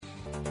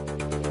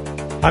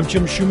I'm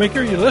Jim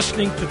Shoemaker. You're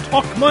listening to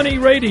Talk Money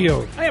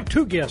Radio. I have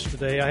two guests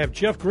today. I have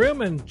Jeff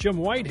Grimm and Jim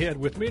Whitehead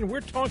with me, and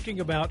we're talking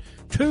about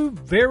two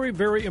very,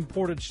 very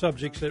important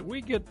subjects that we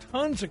get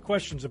tons of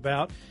questions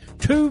about.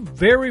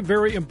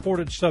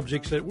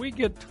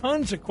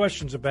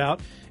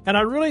 And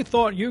I really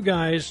thought you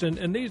guys,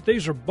 and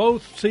these are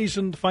both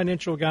seasoned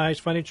financial guys,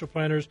 financial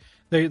planners.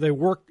 They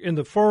work in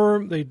the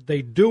firm. They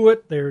do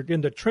it. They're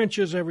in the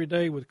trenches every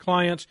day with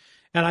clients.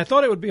 And I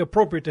thought it would be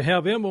appropriate to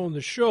have them on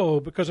the show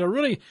because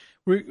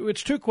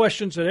it's two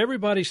questions that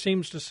everybody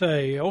seems to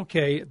say,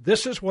 okay,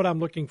 this is what I'm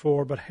looking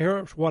for, but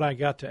here's what I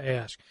got to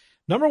ask.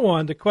 Number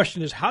one, the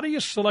question is, how do you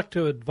select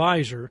an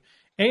advisor,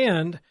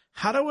 and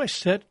how do I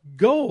set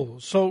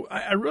goals? So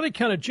I really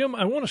kind of, Jim,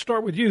 I want to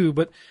start with you,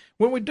 but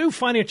when we do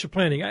financial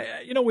planning,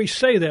 we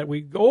say that we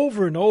go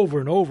over and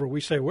over and over.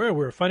 We say, well,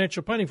 we're a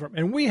financial planning firm,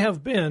 and we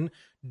have been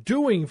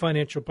doing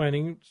financial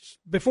planning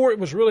before it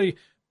was really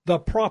the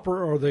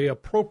proper or the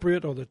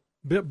appropriate or the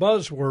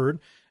buzzword.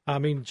 I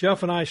mean,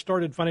 Jeff and I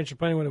started financial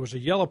planning when it was a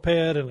yellow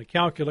pad and a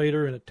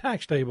calculator and a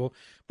tax table.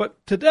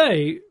 But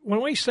today,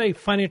 when we say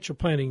financial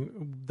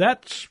planning,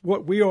 that's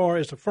what we are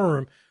as a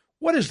firm.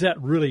 What does that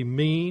really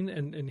mean?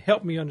 And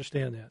help me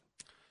understand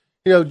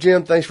that.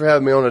 Jim, thanks for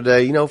having me on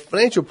today.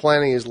 Financial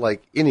planning is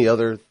like any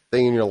other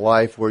thing in your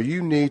life where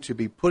you need to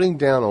be putting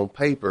down on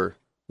paper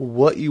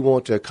what you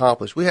want to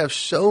accomplish. We have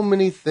so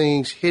many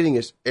things hitting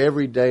us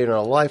every day in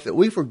our life that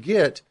we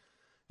forget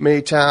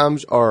many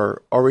times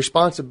our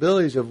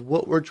responsibilities of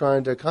what we're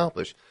trying to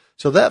accomplish.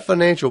 So that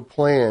financial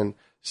plan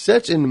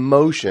sets in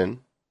motion,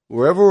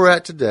 wherever we're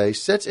at today,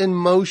 sets in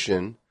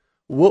motion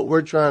what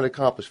we're trying to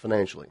accomplish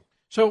financially.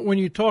 So when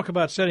you talk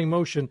about setting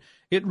motion,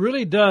 it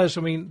really does.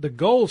 I mean, the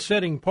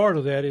goal-setting part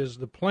of that is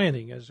the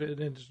planning.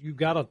 You've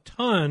got a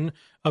ton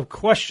of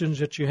questions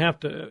that you have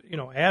to,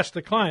 ask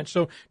the client.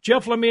 So,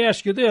 Jeff, let me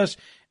ask you this.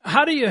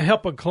 How do you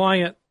help a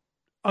client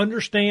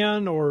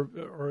understand or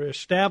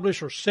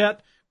establish or set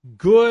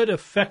good,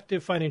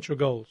 effective financial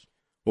goals?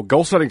 Well,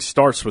 goal setting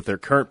starts with their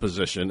current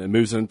position and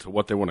moves into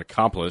what they want to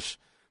accomplish.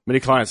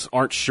 Many clients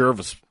aren't sure of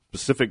a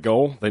specific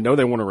goal. They know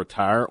they want to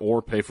retire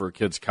or pay for a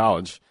kid's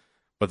college,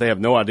 but they have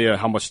no idea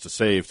how much to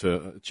save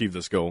to achieve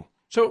this goal.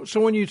 So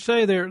when you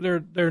say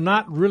they're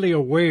not really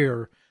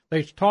aware,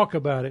 they talk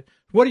about it.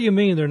 What do you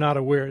mean they're not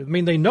aware? I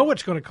mean, they know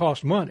it's going to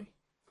cost money.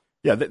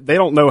 Yeah, they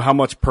don't know how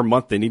much per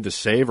month they need to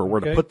save or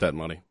where to put that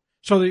money.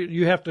 So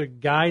you have to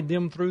guide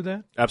them through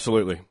that?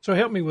 Absolutely. So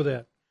help me with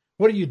that.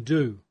 What do you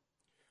do?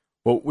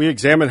 Well, we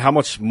examine how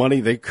much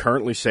money they're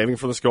currently saving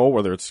for this goal,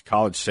 whether it's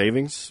college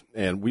savings,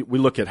 and we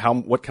look at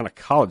what kind of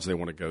college they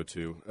want to go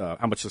to,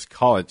 how much does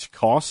college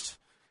cost.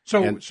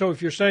 So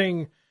if you're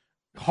saying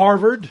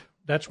Harvard,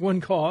 that's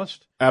one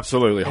cost.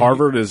 Absolutely.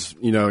 Harvard is,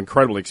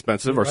 incredibly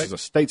expensive versus a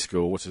state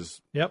school, which is.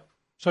 Yep.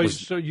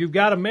 So you've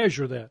got to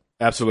measure that.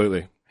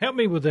 Absolutely. Help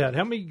me with that.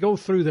 Help me go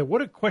through that.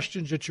 What are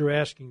questions that you're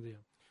asking them?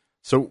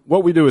 So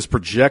what we do is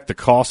project the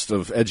cost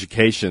of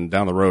education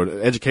down the road.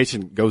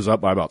 Education goes up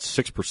by about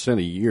 6%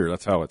 a year.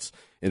 That's how it's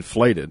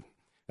inflated.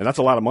 And that's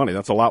a lot of money.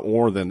 That's a lot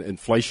more than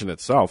inflation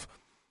itself.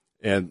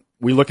 And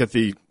we look at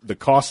the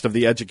cost of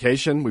the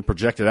education. We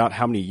project it out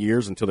how many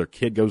years until their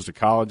kid goes to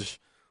college,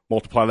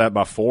 multiply that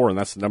by 4, and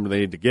that's the number they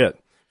need to get.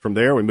 From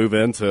there, we move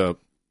into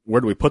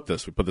where do we put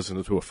this? We put this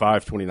into a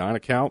 529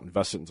 account,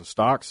 invest it into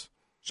stocks.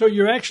 So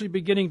you're actually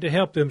beginning to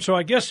help them. So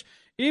I guess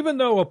even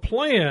though a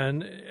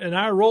plan, and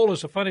our role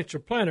as a financial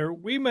planner,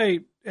 we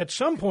may at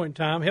some point in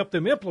time help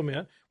them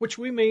implement, which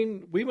we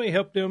may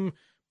help them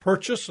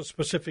purchase a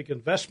specific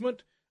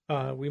investment.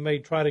 We may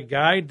try to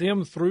guide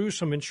them through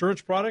some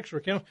insurance products or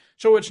accounts.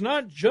 So it's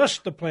not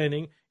just the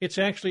planning, it's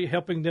actually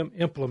helping them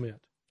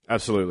implement.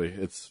 Absolutely.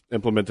 It's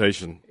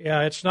implementation.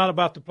 Yeah, it's not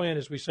about the plan,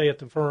 as we say at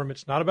the firm.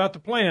 It's not about the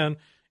plan.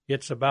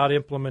 It's about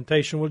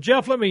implementation. Well,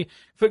 Jeff, let me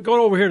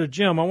go over here to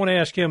Jim. I want to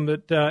ask him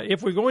that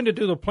if we're going to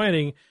do the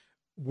planning,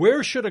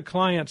 where should a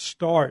client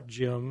start,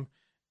 Jim,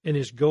 in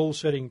his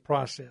goal-setting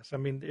process? I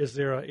mean,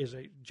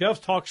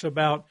 Jeff talks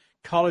about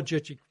college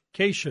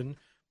education,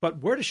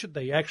 but where should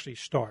they actually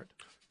start?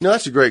 No,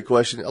 that's a great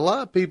question. A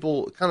lot of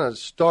people kind of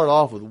start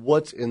off with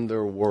what's in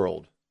their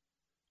world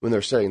when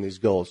they're setting these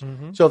goals.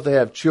 Mm-hmm. So if they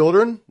have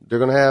children, they're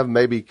going to have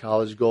maybe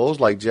college goals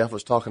like Jeff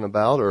was talking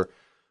about,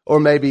 or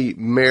maybe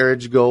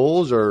marriage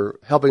goals or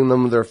helping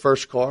them with their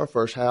first car,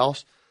 first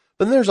house.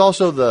 But then there's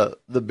also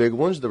the big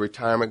ones, the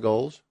retirement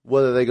goals.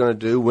 What are they going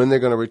to do? When they're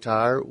going to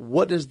retire?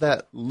 What does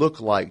that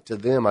look like to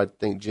them? I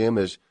think, Jim,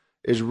 is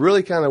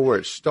really kind of where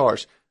it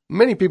starts.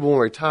 Many people want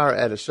to retire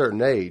at a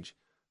certain age,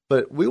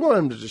 but we want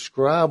them to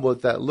describe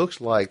what that looks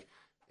like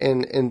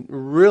and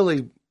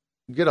really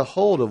get a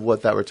hold of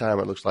what that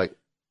retirement looks like.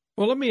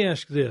 Well, let me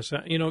ask this.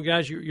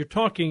 Guys, you're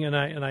talking, and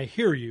I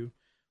hear you,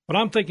 but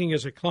I'm thinking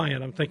as a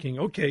client, I'm thinking,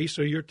 okay,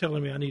 so you're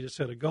telling me I need to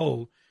set a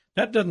goal.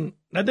 That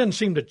doesn't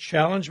seem to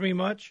challenge me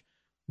much.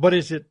 But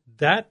is it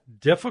that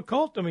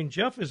difficult? I mean,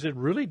 Jeff, is it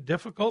really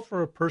difficult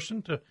for a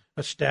person to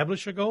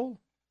establish a goal?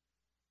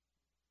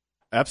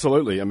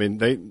 Absolutely. I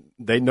mean,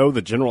 they know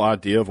the general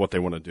idea of what they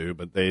want to do,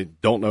 but they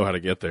don't know how to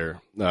get there.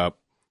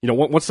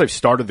 once they've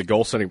started the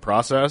goal setting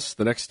process,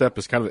 the next step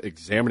is kind of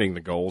examining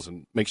the goals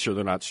and make sure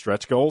they're not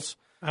stretch goals.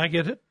 I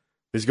get it.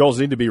 These goals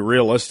need to be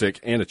realistic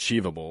and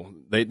achievable.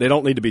 They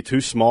don't need to be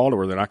too small to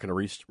where they're not going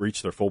to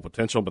reach their full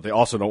potential, but they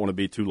also don't want to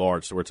be too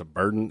large to where it's a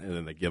burden and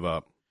then they give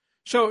up.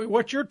 So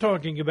what you're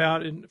talking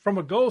about from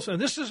a goal, and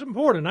this is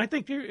important. I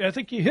think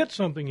you hit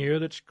something here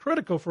that's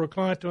critical for a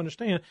client to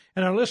understand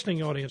and our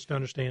listening audience to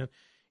understand.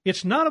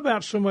 It's not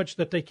about so much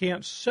that they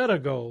can't set a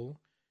goal,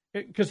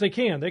 because they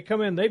can. They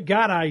come in, they've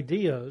got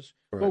ideas,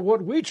 right. But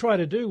what we try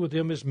to do with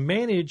them is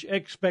manage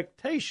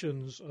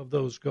expectations of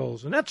those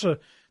goals, and that's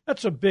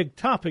a big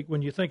topic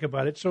when you think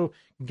about it. So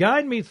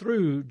guide me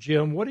through,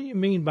 Jim. What do you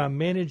mean by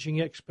managing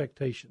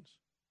expectations?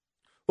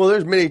 Well,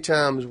 there's many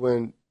times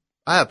when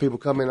I have people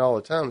come in all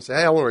the time and say,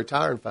 hey, I want to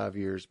retire in 5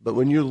 years. But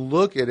when you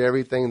look at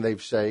everything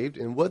they've saved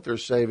and what they're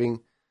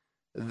saving,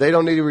 they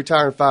don't need to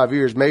retire in 5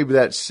 years. Maybe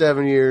that's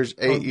 7 years,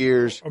 8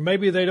 years. Or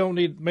maybe they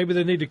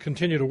need to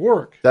continue to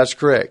work. That's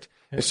correct.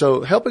 Yeah. And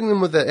so helping them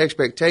with the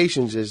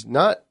expectations is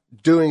not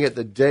doing it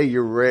the day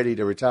you're ready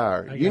to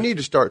retire. You need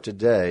to start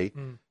today.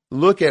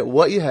 Look at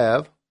what you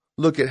have.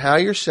 Look at how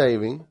you're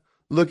saving.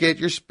 Look at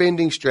your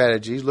spending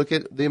strategies. Look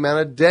at the amount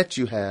of debt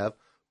you have.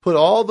 Put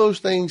all those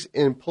things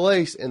in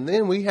place. And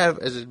then we have,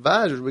 as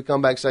advisors, we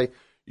come back and say,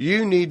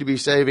 you need to be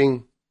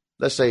saving,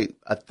 let's say,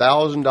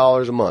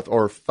 $1,000 a month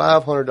or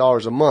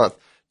 $500 a month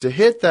to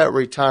hit that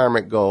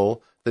retirement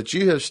goal that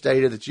you have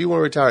stated that you want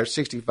to retire at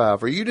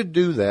 65. For you to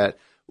do that,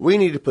 we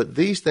need to put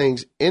these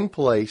things in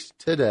place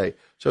today.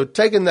 So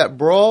taking that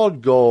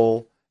broad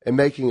goal and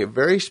making it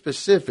very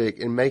specific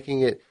and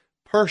making it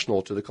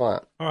personal to the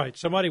client. All right.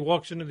 Somebody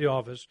walks into the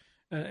office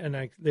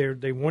and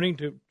they're wanting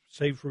to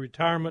save for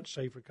retirement,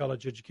 save for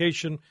college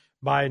education,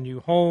 buy a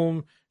new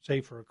home,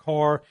 save for a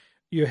car.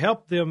 You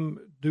help them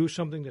do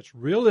something that's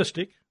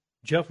realistic,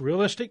 Jeff,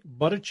 realistic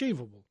but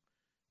achievable.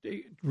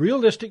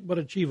 Realistic but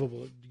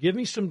achievable. Give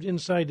me some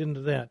insight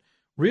into that.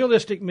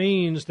 Realistic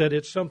means that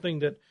it's something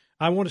that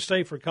I want to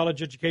save for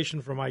college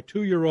education for my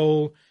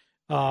 2-year-old,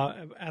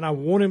 and I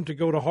want him to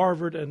go to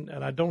Harvard, and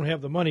I don't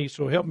have the money,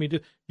 so help me do.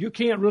 You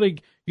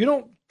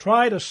don't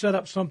try to set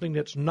up something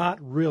that's not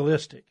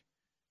realistic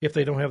if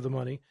they don't have the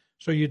money.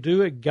 So you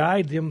do it,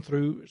 guide them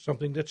through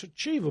something that's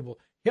achievable.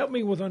 Help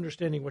me with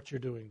understanding what you're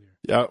doing there.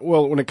 Yeah,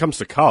 well, when it comes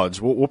to college,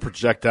 we'll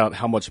project out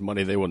how much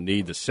money they will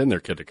need to send their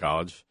kid to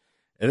college.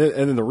 And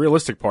then the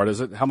realistic part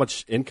is how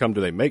much income do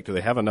they make? Do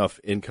they have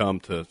enough income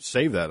to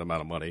save that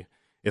amount of money?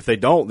 If they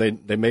don't,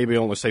 they maybe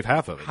only save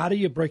half of it. How do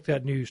you break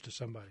that news to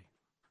somebody?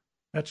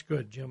 That's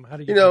good, Jim. How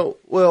do you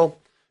well,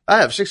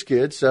 I have 6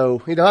 kids,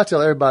 so, I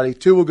tell everybody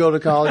 2 will go to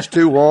college,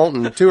 2 won't,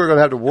 and 2 are going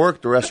to have to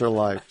work the rest of their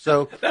life.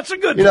 So that's a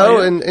good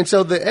plan. And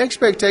so the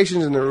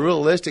expectations and the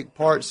realistic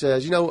part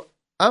says,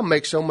 I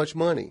make so much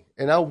money,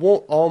 and I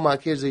want all my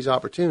kids these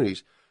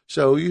opportunities.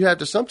 So you have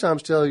to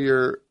sometimes tell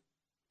your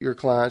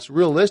clients,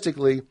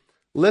 realistically,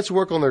 let's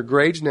work on their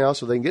grades now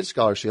so they can get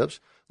scholarships.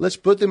 Let's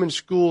put them in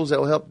schools that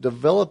will help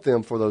develop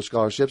them for those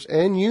scholarships,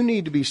 and you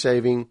need to be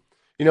saving.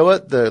 You know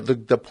what?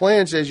 The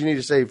plan says you need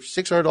to save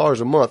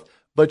 $600 a month,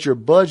 but your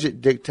budget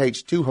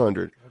dictates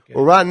 $200. Okay.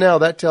 Well, right now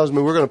that tells me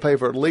we're going to pay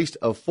for at least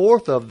a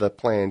fourth of the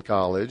planned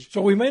college.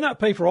 So we may not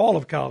pay for all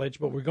of college,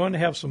 but we're going to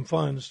have some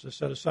funds to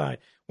set aside.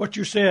 What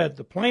you said,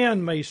 the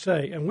plan may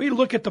say, and we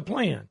look at the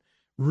plan,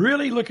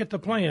 really look at the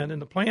plan,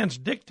 and the plan's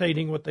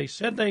dictating what they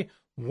said they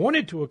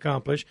wanted to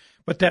accomplish,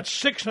 but that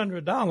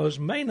 $600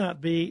 may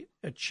not be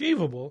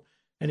achievable,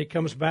 and it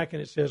comes back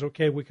and it says,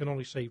 okay, we can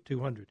only save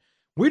 $200.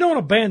 We don't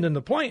abandon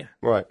the plan.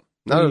 Right.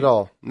 Not at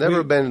all. Never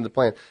abandon the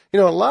plan. A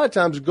lot of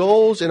times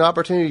goals and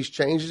opportunities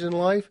changes in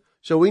life,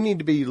 so we need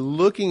to be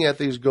looking at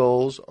these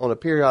goals on a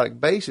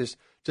periodic basis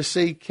to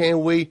see,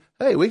 we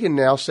can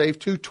now save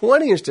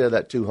 $220 instead of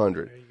that $200.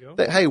 There you go.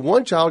 That, hey,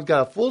 one child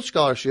got a full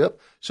scholarship,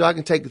 so I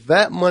can take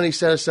that money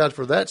set aside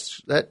for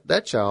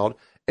that child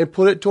and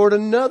put it toward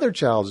another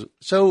child's.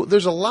 So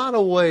there's a lot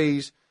of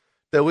ways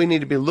that we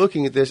need to be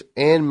looking at this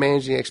and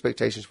managing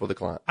expectations for the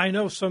client. I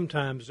know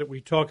sometimes that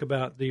we talk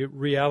about the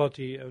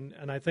reality,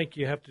 and I think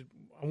I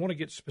want to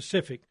get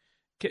specific.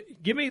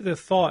 Give me the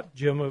thought,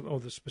 Jim,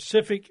 of the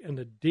specific and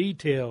the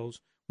details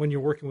when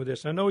you're working with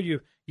this. I know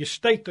you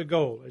state the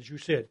goal, as you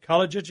said,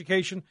 college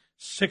education,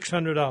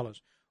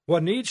 $600.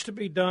 What needs to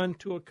be done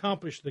to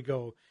accomplish the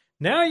goal?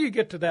 Now you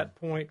get to that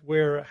point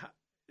where,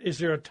 is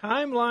there a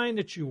timeline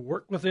that you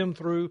work with them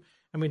through?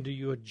 I mean, do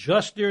you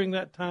adjust during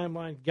that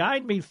timeline?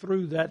 Guide me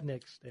through that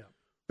next step.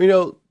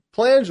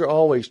 Plans are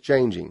always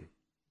changing.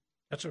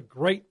 That's a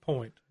great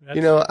point. I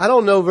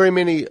don't know very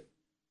many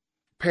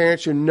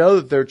parents who know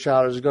that their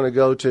child is going to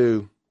go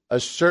to a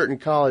certain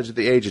college at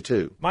the age of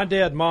 2. My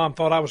dad and mom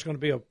thought I was going to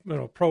be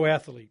a pro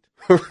athlete.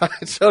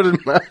 Right, so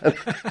did mine.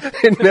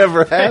 It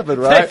never happened,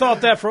 right? They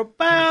thought that for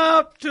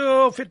about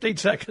 15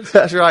 seconds.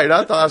 That's right.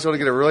 I thought I was going to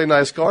get a really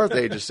nice car at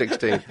the age of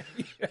 16.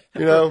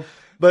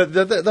 But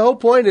the whole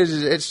point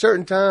is at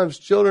certain times,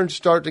 children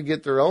start to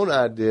get their own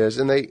ideas,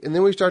 and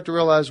then we start to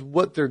realize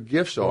what their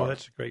gifts are. Oh,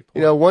 that's a great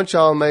point. One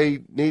child may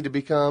need to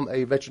become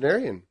a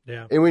veterinarian.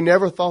 Yeah. And we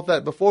never thought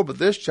that before, but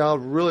this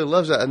child really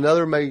loves that.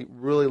 Another may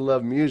really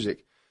love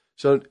music.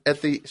 So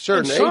at the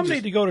certain and some ages,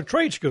 need to go to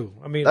trade school.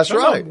 I mean, that's some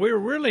right. of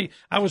them,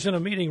 I was in a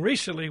meeting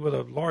recently with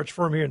a large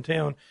firm here in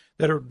town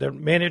that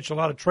manage a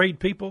lot of trade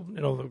people,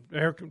 the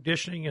air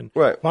conditioning and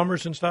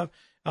plumbers and stuff.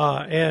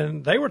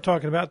 And they were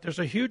talking about there's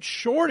a huge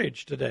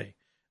shortage today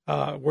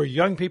where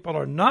young people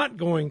are not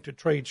going to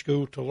trade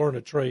school to learn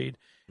a trade.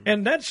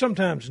 And that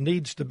sometimes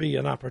needs to be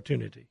an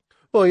opportunity.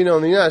 Well, in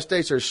the United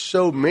States, there's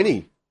so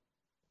many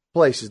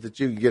places that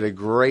you can get a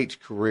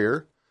great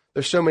career.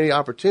 There's so many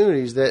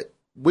opportunities that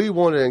we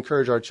want to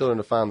encourage our children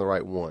to find the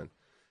right one.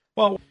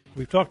 Well,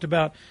 we've talked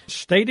about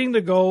stating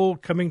the goal,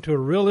 coming to a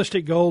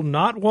realistic goal,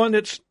 not one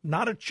that's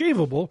not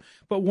achievable,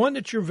 but one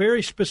that you're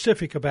very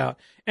specific about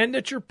and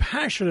that you're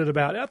passionate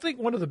about. I think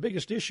one of the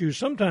biggest issues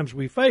sometimes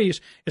we face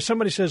is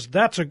somebody says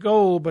that's a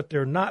goal, but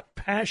they're not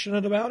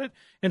passionate about it.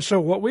 And so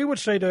what we would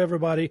say to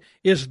everybody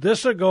is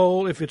this a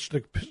goal? If it's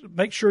to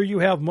make sure you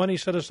have money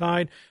set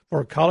aside for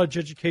a college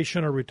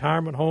education, a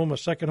retirement home, a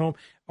second home,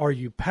 are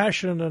you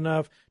passionate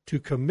enough to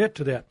commit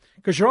to that?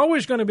 Because you're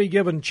always going to be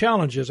given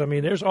challenges. I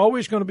mean, there's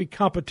always going to be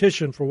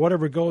competition for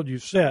whatever goal you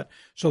set.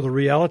 So the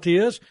reality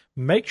is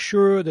make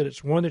sure that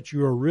it's one that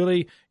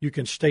you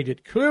can state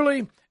it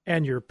clearly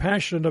and you're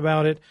passionate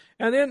about it,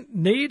 and then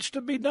needs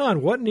to be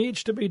done. What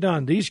needs to be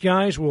done? These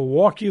guys will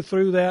walk you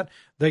through that.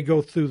 They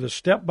go through the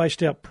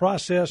step-by-step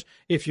process.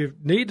 If you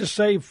need to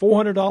save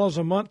 $400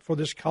 a month for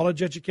this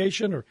college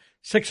education or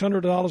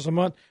 $600 a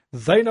month,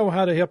 they know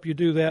how to help you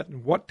do that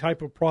and what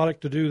type of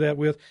product to do that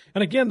with.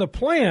 And again, the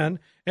plan,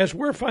 as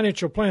we're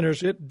financial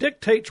planners, it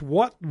dictates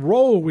what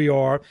role we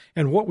are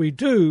and what we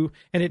do,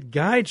 and it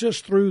guides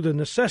us through the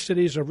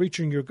necessities of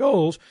reaching your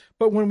goals.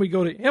 But when we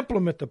go to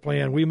implement the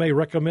plan, we may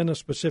recommend a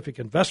specific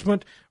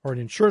investment or an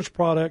insurance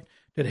product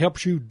that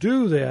helps you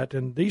do that.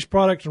 And these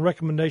products and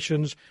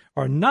recommendations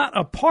are not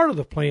a part of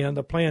the plan.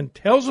 The plan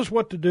tells us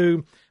what to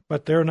do,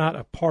 but they're not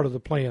a part of the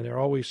plan. They're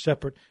always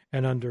separate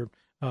and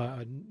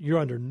you're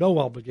under no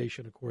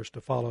obligation, of course,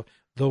 to follow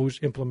those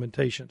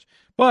implementations.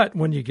 But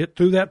when you get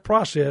through that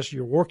process,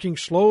 you're working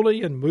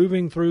slowly and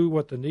moving through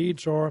what the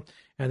needs are.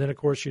 And then, of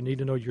course, you need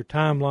to know your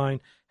timeline,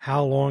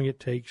 how long it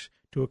takes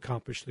to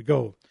accomplish the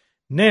goal.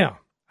 Now,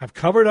 I've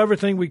covered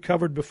everything we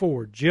covered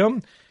before.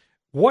 Jim,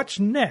 what's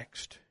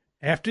next?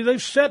 After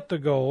they've set the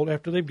goal,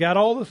 after they've got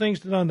all the things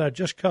done that I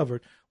just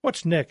covered,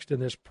 what's next in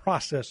this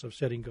process of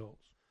setting goals?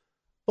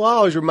 Well, I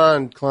always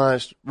remind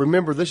clients,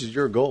 remember this is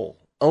your goal.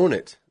 Own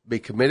it. Be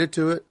committed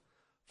to it.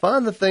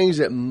 Find the things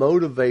that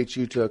motivate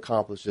you to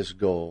accomplish this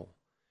goal.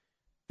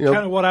 Kind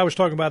of what I was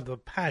talking about, the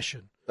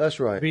passion. That's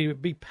right.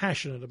 Be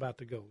passionate about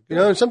the goal.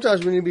 And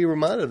sometimes we need to be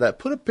reminded of that.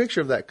 Put a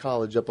picture of that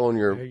college up on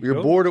your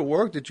board at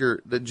work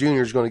that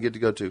junior's going to get to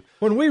go to.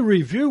 When we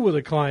review with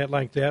a client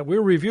like that,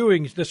 we're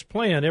reviewing this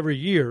plan every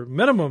year,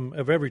 minimum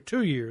of every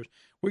 2 years.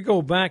 We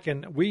go back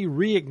and we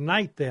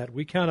reignite that.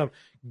 We kind of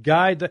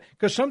guide that.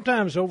 Because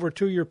sometimes over a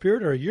 2-year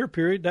period or a year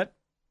period, that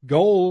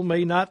goal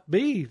may not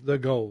be the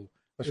goal.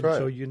 That's right.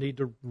 So you need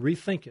to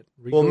rethink it.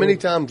 Well, many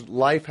times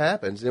life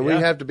happens, and we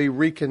have to be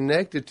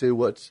reconnected to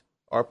what's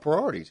our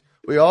priorities.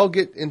 We all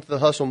get into the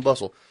hustle and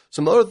bustle.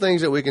 Some other things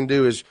that we can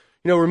do is,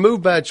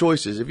 remove bad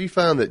choices. If you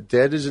found that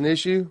debt is an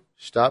issue,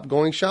 stop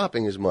going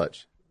shopping as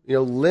much.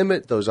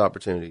 Limit those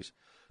opportunities.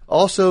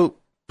 Also,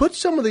 put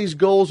some of these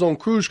goals on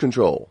cruise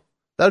control.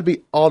 That would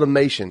be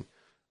automation.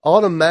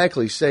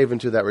 Automatically save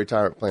into that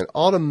retirement plan.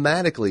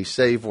 Automatically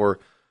save for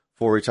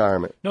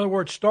retirement. In other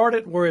words, start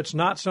it where it's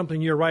not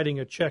something you're writing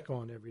a check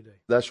on every day.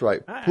 That's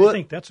right. I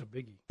think that's a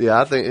biggie.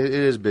 Yeah, I think it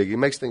is big. It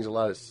makes things a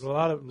lot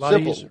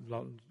simple. easier.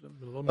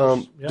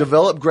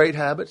 Develop great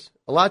habits.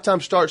 A lot of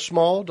times start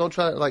small. Don't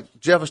try, like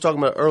Jeff was talking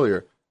about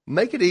earlier.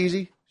 Make it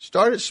easy.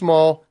 Start it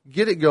small.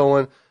 Get it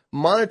going.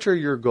 Monitor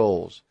your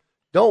goals.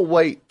 Don't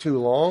wait too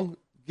long.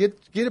 Get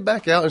it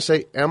back out and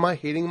say, am I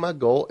hitting my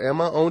goal?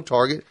 Am I on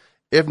target?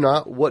 If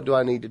not, what do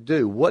I need to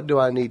do? What do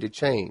I need to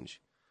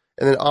change?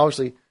 And then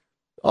obviously,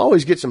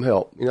 always get some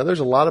help. There's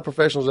a lot of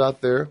professionals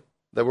out there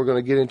that we're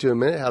going to get into in a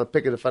minute, how to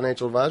pick a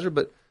financial advisor,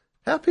 but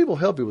have people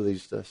help you with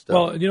these stuff.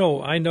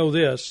 Well, I know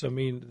this. I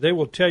mean, they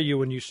will tell you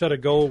when you set a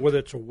goal, whether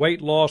it's a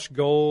weight loss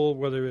goal,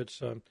 whether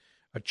it's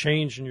a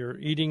change in your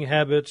eating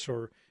habits,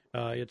 or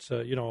it's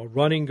a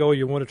running goal,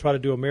 you want to try to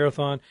do a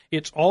marathon,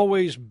 it's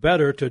always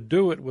better to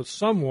do it with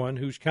someone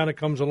who's kind of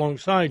comes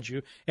alongside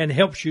you and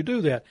helps you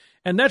do that.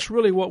 And that's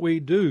really what we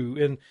do.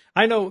 And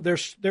I know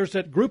there's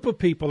that group of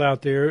people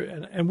out there,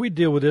 and we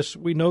deal with this.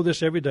 We know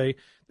this every day.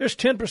 There's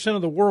 10%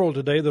 of the world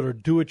today that are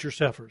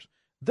do-it-yourselfers.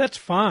 That's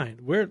fine.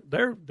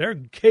 They're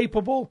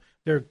capable,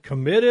 they're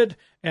committed,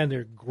 and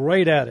they're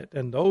great at it.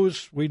 And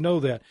we know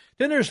that.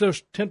 Then there's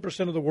those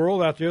 10% of the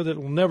world out there that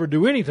will never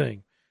do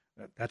anything.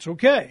 That's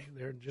okay.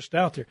 They're just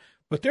out there.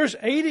 But there's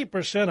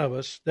 80% of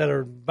us that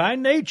are by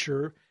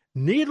nature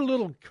need a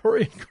little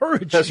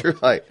encouragement. That's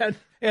right.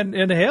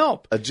 And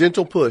help. A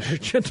gentle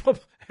push.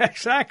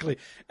 Exactly.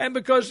 And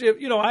because,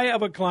 I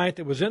have a client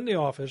that was in the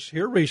office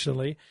here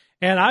recently,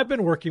 and I've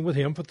been working with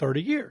him for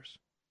 30 years.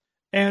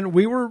 And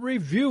we were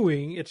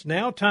reviewing, it's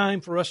now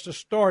time for us to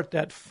start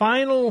that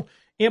final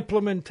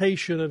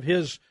implementation of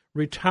his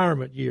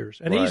retirement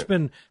years. And Right. he's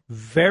been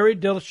very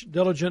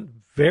diligent,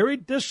 very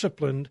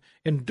disciplined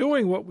in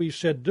doing what we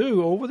said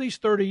do over these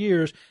 30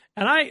 years.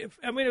 And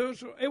I mean,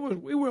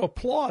 we were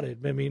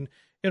applauded. I mean,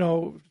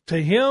 to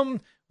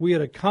him, we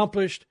had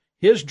accomplished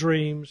his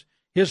dreams,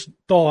 his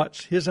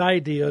thoughts, his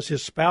ideas.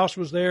 His spouse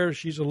was there.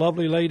 She's a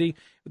lovely lady.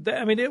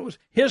 I mean, it was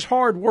his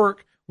hard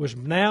work was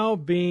now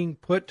being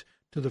put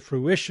to the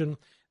fruition.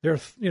 They're,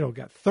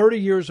 got 30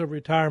 years of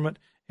retirement,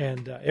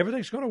 and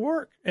everything's going to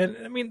work. And,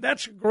 I mean,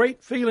 that's a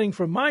great feeling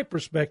from my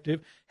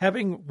perspective,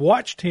 having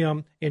watched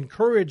him,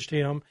 encouraged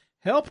him,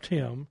 helped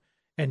him,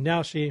 and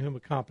now seeing him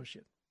accomplish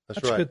it.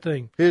 That's right. a good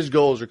thing. His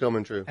goals are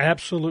coming true.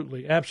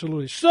 Absolutely,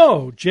 absolutely.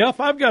 So, Jeff,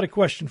 I've got a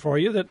question for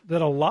you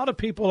that a lot of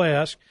people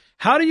ask.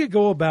 How do you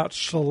go about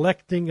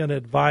selecting an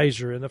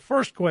advisor? And the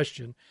first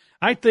question,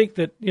 I think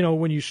that,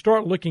 when you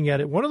start looking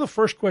at it, one of the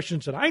first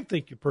questions that I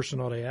think your person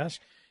ought to ask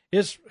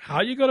is, how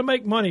are you going to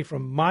make money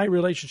from my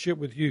relationship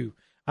with you?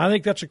 I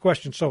think that's a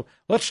question. So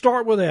let's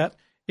start with that.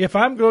 If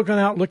I'm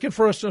looking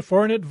for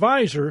an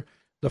advisor,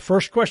 the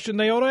first question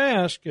they ought to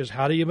ask is,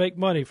 how do you make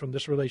money from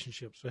this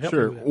relationship? So help me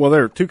with that. Well,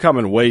 there are two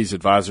common ways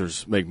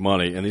advisors make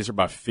money, and these are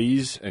by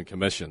fees and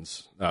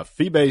commissions.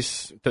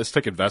 Fee-based, let's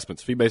take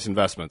investments, fee-based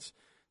investments.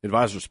 The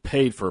advisor's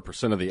paid for a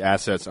percent of the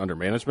assets under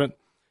management.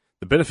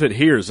 The benefit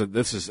here is that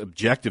this is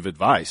objective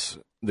advice.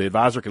 The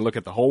advisor can look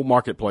at the whole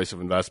marketplace of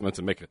investments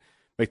and make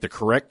the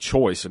correct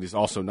choice, and he's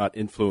also not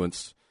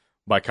influenced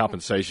by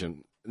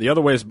compensation. The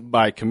other way is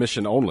by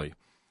commission only.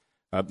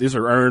 These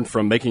are earned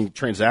from making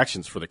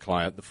transactions for the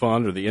client. The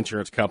fund or the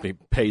insurance company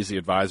pays the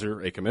advisor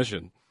a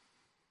commission.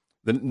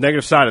 The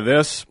negative side of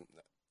this,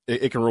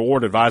 it can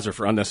reward advisor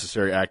for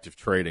unnecessary active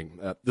trading.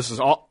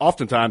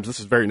 Oftentimes this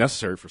is very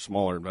necessary for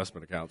smaller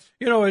investment accounts.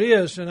 It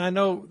is, and I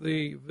know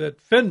that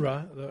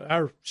FINRA,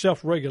 our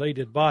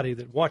self-regulated body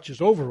that watches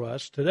over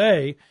us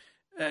today,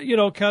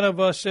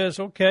 says,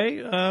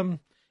 okay,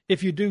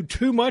 if you do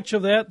too much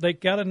of that, they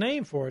got a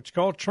name for it. It's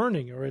called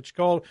churning, or it's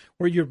called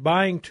where you're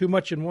buying too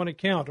much in one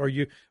account, or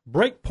you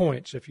break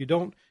points. If you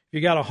got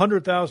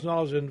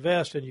 $100,000 to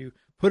invest and you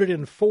put it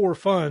in 4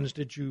 funds,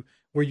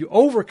 were you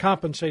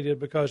overcompensated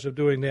because of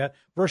doing that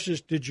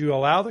versus did you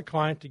allow the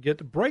client to get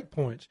the break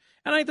points?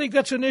 And I think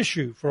that's an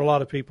issue for a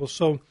lot of people.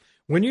 So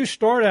when you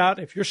start out,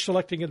 if you're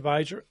selecting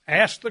advisor,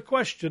 ask the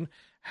question,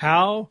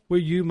 how will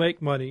you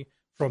make money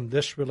from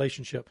this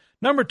relationship?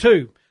 Number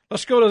 2,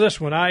 let's go to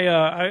this one.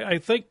 I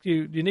think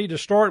you need to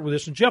start with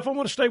this. And, Jeff, I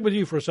want to stay with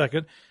you for a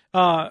second.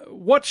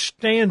 What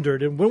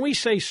standard? And when we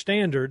say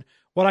standard,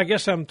 what I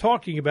guess I'm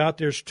talking about,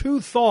 there's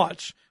 2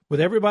 thoughts with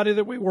everybody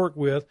that we work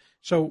with.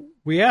 So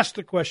we ask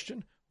the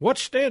question, what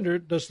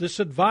standard does this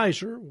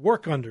advisor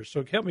work under?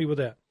 So help me with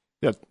that.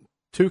 Yeah,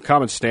 2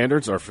 common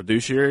standards are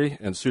fiduciary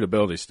and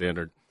suitability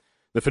standard.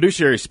 The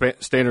fiduciary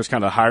standard is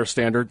kind of a higher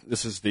standard.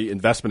 This is the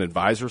investment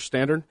advisor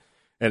standard.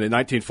 And in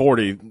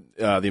 1940,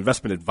 the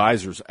Investment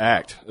Advisors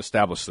Act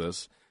established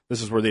this.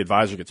 This is where the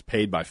advisor gets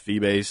paid by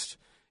fee-based.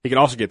 He can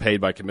also get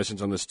paid by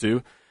commissions on this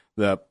too.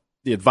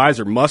 The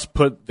advisor must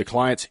put the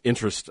client's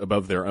interest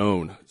above their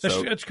own.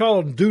 So it's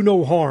called do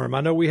no harm.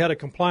 I know we had a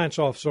compliance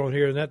officer on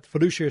here, and that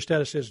fiduciary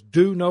status says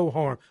do no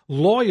harm.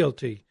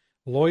 Loyalty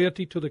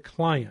to the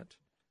client.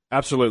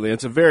 Absolutely.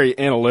 It's a very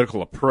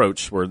analytical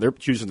approach where they're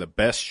choosing the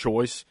best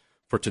choice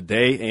for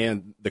today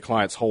and the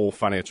client's whole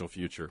financial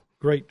future.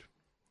 Great.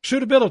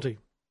 Suitability.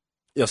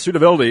 Yeah,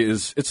 suitability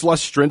it's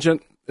less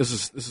stringent.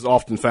 This is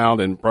often found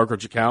in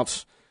brokerage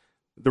accounts.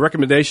 The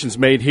recommendations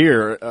made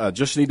here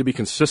just need to be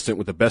consistent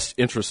with the best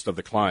interest of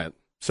the client.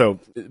 So,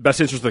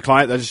 best interest of the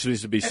client, that just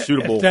needs to be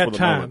suitable at that for the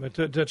time.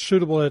 moment. That's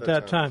suitable at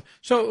that time.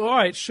 So, all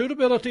right,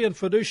 suitability and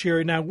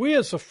fiduciary. Now, we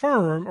as a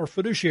firm are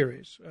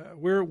fiduciaries.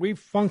 We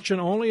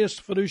function only as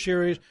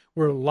fiduciaries.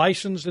 We're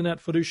licensed in that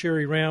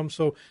fiduciary realm.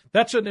 So,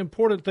 that's an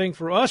important thing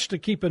for us to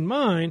keep in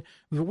mind,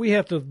 that we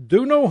have to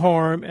do no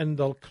harm, and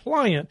the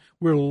client,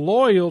 we're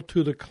loyal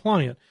to the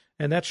client.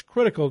 And that's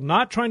critical,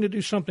 not trying to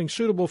do something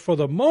suitable for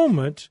the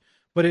moment,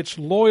 but it's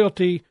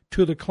loyalty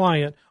to the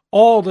client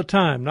all the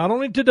time, not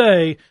only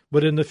today,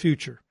 but in the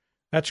future.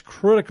 That's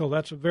critical.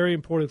 That's a very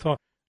important thought.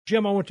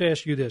 Jim, I want to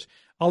ask you this.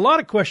 A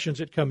lot of questions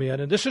that come in,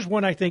 and this is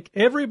one I think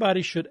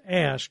everybody should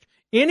ask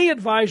any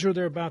advisor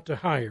they're about to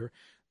hire.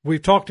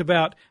 We've talked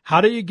about how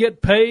do you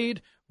get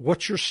paid,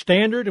 what's your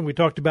standard, and we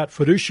talked about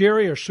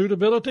fiduciary or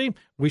suitability.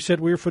 We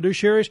said we were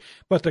fiduciaries.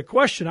 But the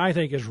question, I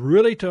think, is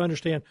really to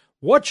understand,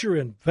 what's your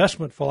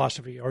investment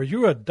philosophy? Are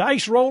you a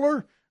dice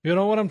roller? You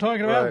know what I'm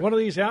talking about? Right. One of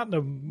these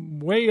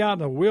way out in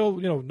the wheel,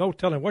 no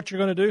telling what you're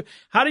going to do.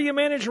 How do you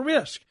manage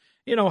risk?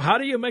 How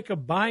do you make a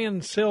buy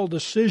and sell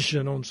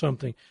decision on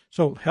something?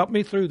 So help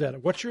me through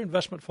that. What's your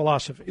investment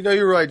philosophy?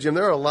 You're right, Jim.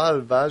 There are a lot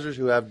of advisors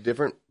who have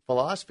different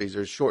philosophies.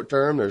 There's short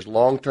term, there's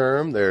long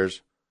term,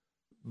 there's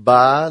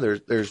buy,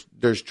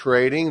 there's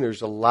trading,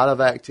 there's a lot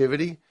of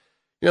activity.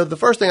 The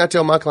first thing I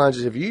tell my clients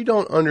is if you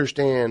don't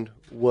understand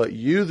what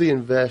you, the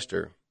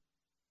investor,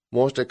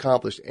 wants to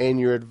accomplish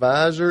and your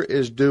advisor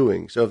is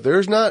doing. So if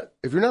you're not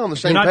on the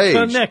same page,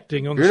 you're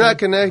not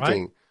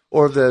connecting, right?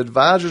 Or if the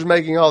advisor's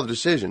making all the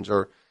decisions,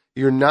 or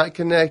you're not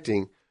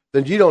connecting,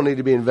 then you don't need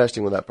to be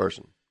investing with that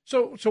person.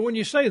 So when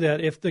you say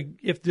that, if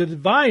the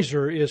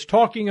advisor is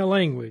talking a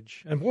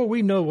language, and boy,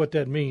 we know what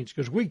that means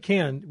because we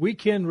can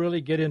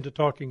really get into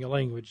talking a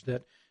language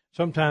that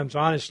sometimes,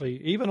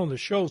 honestly, even on the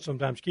show,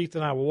 sometimes Keith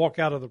and I will walk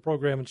out of the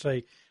program and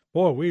say,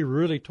 boy, we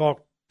really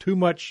talked too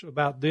much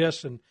about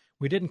this and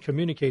we didn't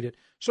communicate it.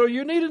 So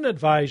you need an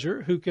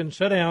advisor who can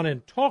sit down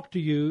and talk to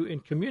you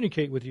and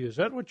communicate with you. Is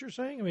that what you're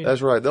saying? I mean,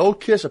 that's right. The old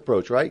KISS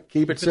approach, right?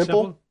 Keep it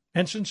simple.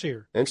 And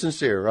sincere. And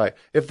sincere, right.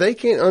 If they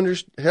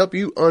can't help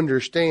you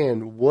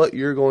understand what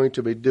you're going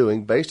to be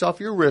doing based off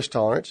your risk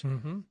tolerance,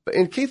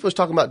 and Keith was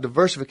talking about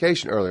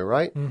diversification earlier,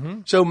 right?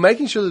 So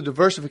making sure the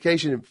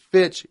diversification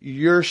fits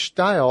your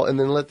style and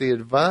then let the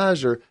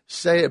advisor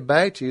say it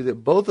back to you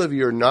that both of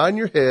you are nodding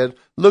your head,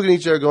 looking at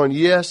each other going,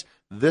 yes,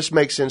 this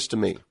makes sense to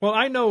me. Well,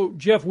 I know,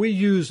 Jeff, we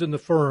use in the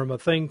firm a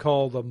thing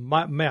called the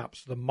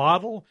MAPS, the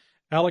Model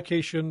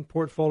Allocation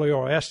Portfolio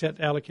or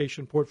Asset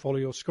Allocation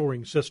Portfolio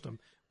Scoring System.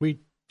 We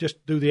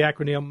just do the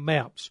acronym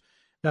MAPS.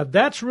 Now,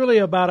 that's really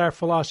about our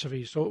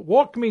philosophy. So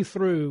walk me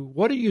through,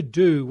 what do you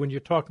do when you're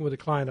talking with a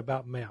client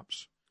about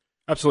MAPS?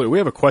 Absolutely. We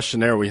have a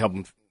questionnaire we help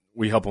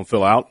them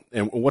fill out.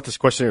 And what this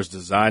questionnaire is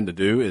designed to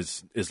do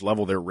is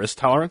level their risk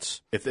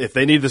tolerance. If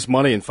they need this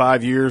money in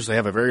 5 years, they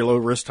have a very low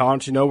risk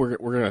tolerance, we're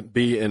going to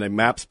be in a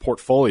MAPS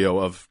portfolio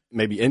of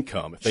maybe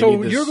income.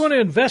 So you're going to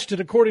invest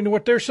it according to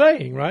what they're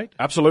saying, right?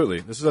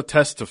 Absolutely. This is a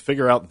test to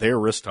figure out their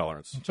risk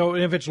tolerance. So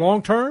if it's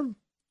long-term?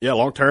 Yeah,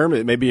 long-term,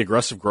 it may be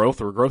aggressive growth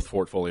or a growth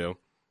portfolio.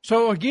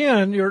 So,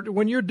 again,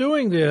 when you're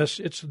doing this,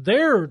 it's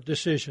their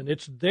decision.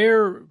 It's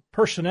their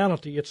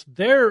personality. It's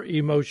their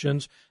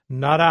emotions,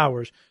 not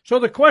ours. So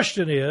the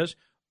question is,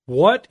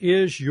 what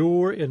is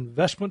your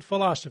investment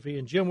philosophy?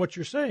 And, Jim, what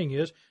you're saying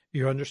is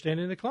you're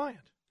understanding the client.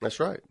 That's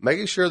right.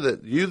 Making sure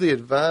that you, the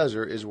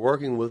advisor, is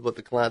working with what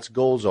the client's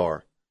goals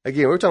are.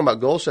 Again, we're talking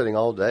about goal setting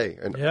all day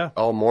and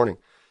all morning.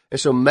 And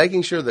so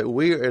making sure that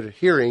we are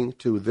adhering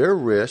to their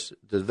risk,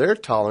 to their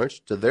tolerance,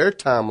 to their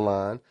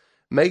timeline,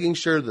 making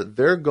sure that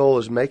their goal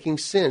is making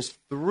sense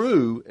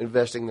through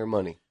investing their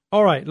money.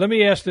 All right, let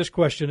me ask this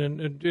question,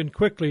 and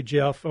quickly,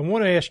 Jeff. I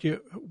want to ask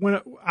you,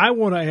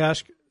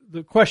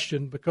 the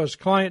question because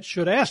clients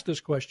should ask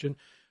this question,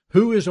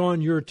 who is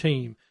on your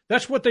team?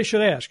 That's what they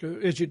should ask.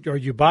 Are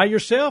you by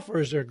yourself or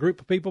is there a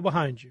group of people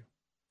behind you?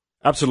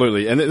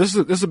 Absolutely. And this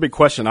is a big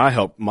question I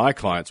help my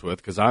clients with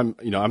because I'm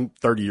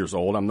 30 years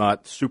old. I'm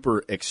not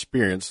super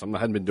experienced. I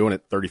hadn't been doing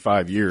it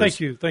 35 years. Thank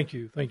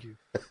you.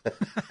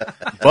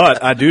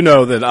 But I do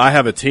know that I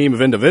have a team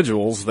of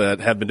individuals that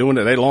have been doing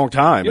it a long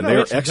time, and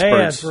they're experts. It's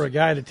bad for a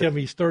guy to tell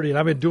me he's 30 and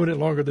I've been doing it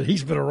longer than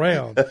he's been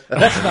around.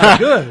 That's not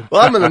good.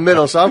 Well, I'm in the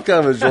middle, so I'm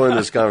kind of enjoying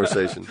this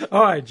conversation.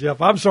 All right, Jeff.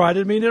 I'm sorry. I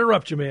didn't mean to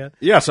interrupt you, man.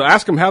 Yeah, so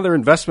ask them how their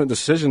investment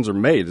decisions are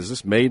made. Is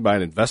this made by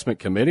an investment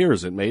committee or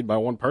is it made by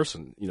one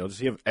person? Does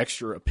he have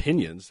extra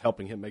opinions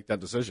helping him make that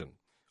decision?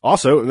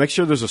 Also, make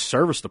sure there's a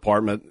service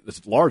department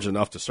that's large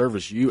enough to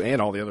service you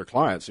and all the other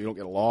clients so you don't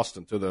get lost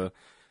into the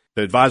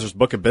advisor's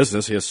book of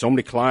business. He has so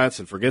many clients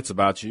and forgets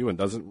about you and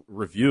doesn't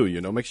review.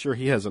 Make sure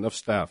he has enough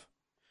staff.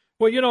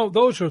 Well,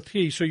 those are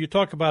key. So you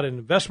talk about an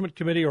investment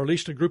committee or at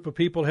least a group of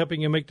people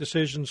helping you make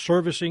decisions,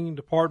 servicing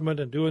department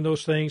and doing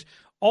those things.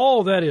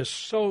 All that is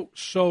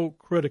so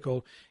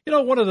critical.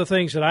 One of the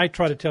things that I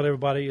try to tell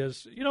everybody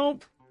is,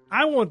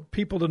 I want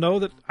people to know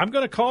that I'm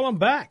going to call them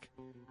back.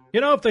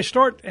 If they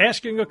start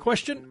asking a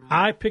question,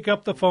 I pick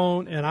up the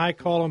phone and I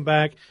call them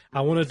back.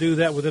 I want to do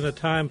that within a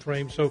time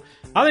frame. So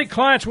I think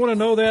clients want to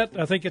know that.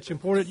 I think it's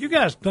important. You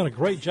guys have done a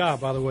great job,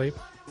 by the way.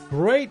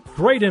 Great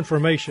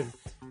information.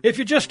 If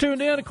you just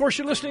tuned in, of course,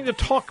 you're listening to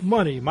Talk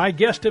Money. My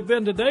guests have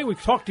been today. We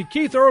talked to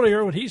Keith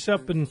earlier when he's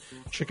up in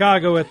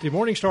Chicago at the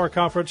Morningstar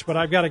Conference, but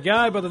I've got a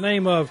guy by the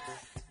name of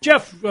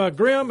Jeff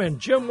Grimm and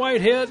Jim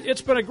Whitehead.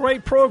 It's been a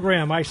great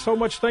program. I so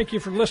much thank you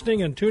for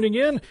listening and tuning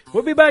in.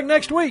 We'll be back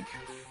next week.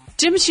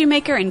 Jim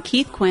Shoemaker and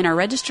Keith Quinn are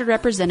registered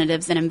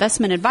representatives and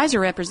investment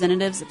advisor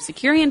representatives of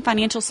Securian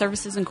Financial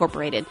Services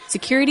Incorporated,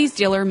 securities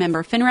dealer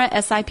member FINRA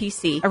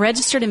SIPC, a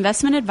registered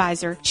investment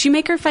advisor.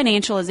 Shoemaker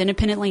Financial is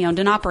independently owned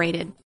and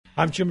operated.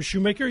 I'm Jim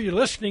Shoemaker. You're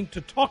listening to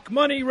Talk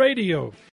Money Radio.